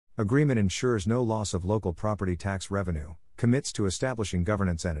Agreement ensures no loss of local property tax revenue, commits to establishing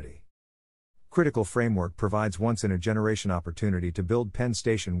governance entity. Critical framework provides once-in-a-generation opportunity to build Penn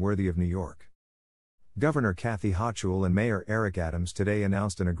Station worthy of New York. Governor Kathy Hochul and Mayor Eric Adams today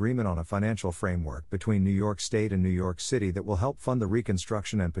announced an agreement on a financial framework between New York State and New York City that will help fund the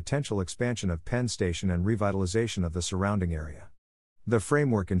reconstruction and potential expansion of Penn Station and revitalization of the surrounding area. The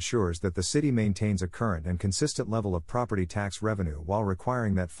framework ensures that the city maintains a current and consistent level of property tax revenue while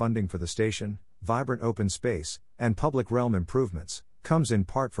requiring that funding for the station, vibrant open space, and public realm improvements comes in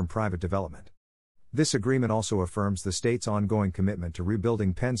part from private development. This agreement also affirms the state's ongoing commitment to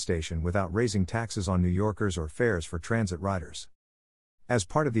rebuilding Penn Station without raising taxes on New Yorkers or fares for transit riders. As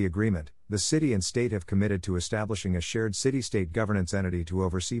part of the agreement, the city and state have committed to establishing a shared city-state governance entity to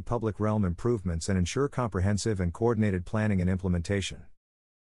oversee public realm improvements and ensure comprehensive and coordinated planning and implementation.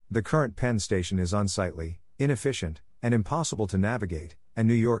 The current Penn Station is unsightly, inefficient, and impossible to navigate, and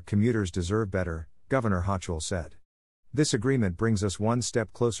New York commuters deserve better, Governor Hochul said. This agreement brings us one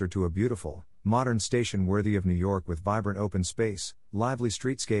step closer to a beautiful, modern station worthy of New York with vibrant open space, lively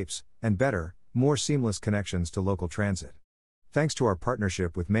streetscapes, and better, more seamless connections to local transit. Thanks to our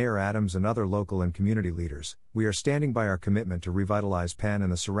partnership with Mayor Adams and other local and community leaders, we are standing by our commitment to revitalize Penn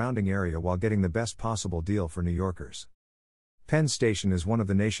and the surrounding area while getting the best possible deal for New Yorkers. Penn Station is one of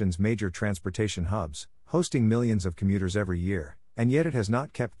the nation's major transportation hubs, hosting millions of commuters every year, and yet it has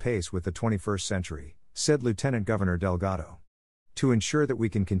not kept pace with the 21st century, said Lieutenant Governor Delgado. To ensure that we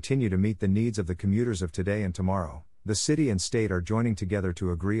can continue to meet the needs of the commuters of today and tomorrow, the city and state are joining together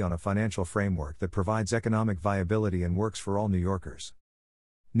to agree on a financial framework that provides economic viability and works for all New Yorkers.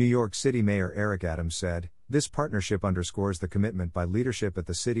 New York City Mayor Eric Adams said, "This partnership underscores the commitment by leadership at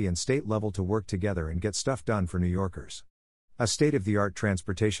the city and state level to work together and get stuff done for New Yorkers. A state-of-the-art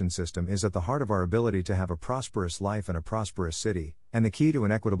transportation system is at the heart of our ability to have a prosperous life and a prosperous city, and the key to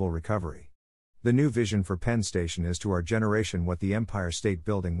an equitable recovery. The new vision for Penn Station is to our generation what the Empire State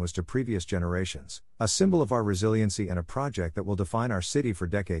Building was to previous generations, a symbol of our resiliency and a project that will define our city for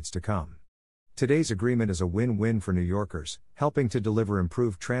decades to come. Today's agreement is a win-win for New Yorkers, helping to deliver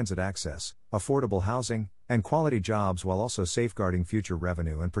improved transit access, affordable housing, and quality jobs while also safeguarding future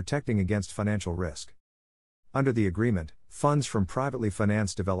revenue and protecting against financial risk." Under the agreement, funds from privately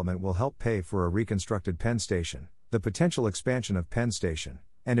financed development will help pay for a reconstructed Penn Station, the potential expansion of Penn Station,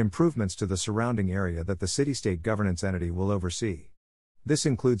 and improvements to the surrounding area that the city-state governance entity will oversee. This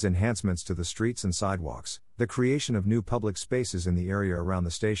includes enhancements to the streets and sidewalks, the creation of new public spaces in the area around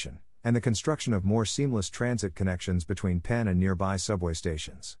the station, and the construction of more seamless transit connections between Penn and nearby subway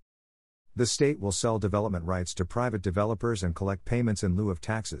stations. The state will sell development rights to private developers and collect payments in lieu of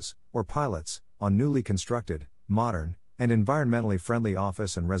taxes, or pilots, on newly constructed, modern, and environmentally friendly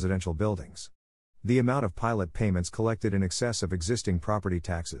office and residential buildings. The amount of pilot payments collected in excess of existing property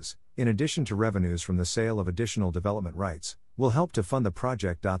taxes, in addition to revenues from the sale of additional development rights, will help to fund the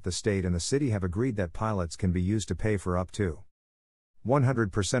project. The state and the city have agreed that pilots can be used to pay for up to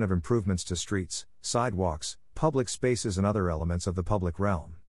 100% of improvements to streets, sidewalks, public spaces and other elements of the public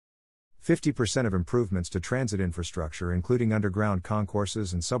realm. 50% of improvements to transit infrastructure including underground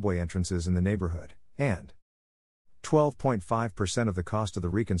concourses and subway entrances in the neighborhood, and 12.5% of the cost of the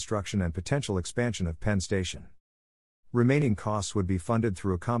reconstruction and potential expansion of Penn Station. Remaining costs would be funded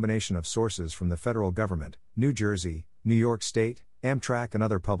through a combination of sources from the federal government, New Jersey, New York State, Amtrak and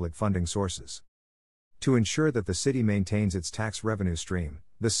other public funding sources. To ensure that the city maintains its tax revenue stream,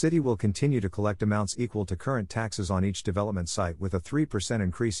 the city will continue to collect amounts equal to current taxes on each development site with a 3%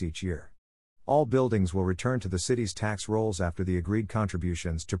 increase each year. All buildings will return to the city's tax rolls after the agreed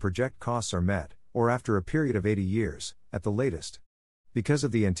contributions to project costs are met, or after a period of 80 years, at the latest. Because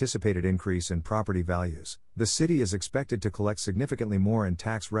of the anticipated increase in property values, the city is expected to collect significantly more in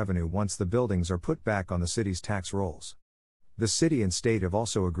tax revenue once the buildings are put back on the city's tax rolls. The city and state have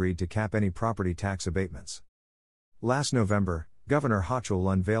also agreed to cap any property tax abatements. Last November, Governor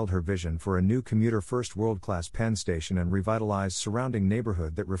Hochul unveiled her vision for a new commuter-first world-class Penn Station and revitalized surrounding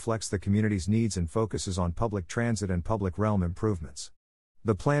neighborhood that reflects the community's needs and focuses on public transit and public realm improvements.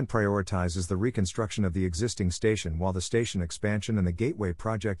 The plan prioritizes the reconstruction of the existing station while the station expansion and the Gateway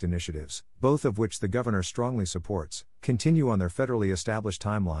Project initiatives, both of which the governor strongly supports, continue on their federally established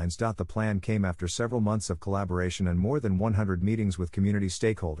timelines. The plan came after several months of collaboration and more than 100 meetings with community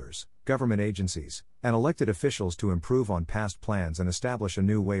stakeholders, government agencies, and elected officials to improve on past plans and establish a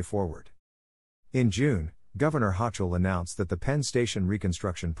new way forward. In June, Governor Hochul announced that the Penn Station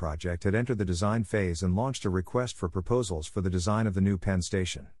reconstruction project had entered the design phase and launched a request for proposals for the design of the new Penn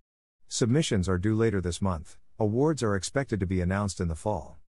Station. Submissions are due later this month. Awards are expected to be announced in the fall.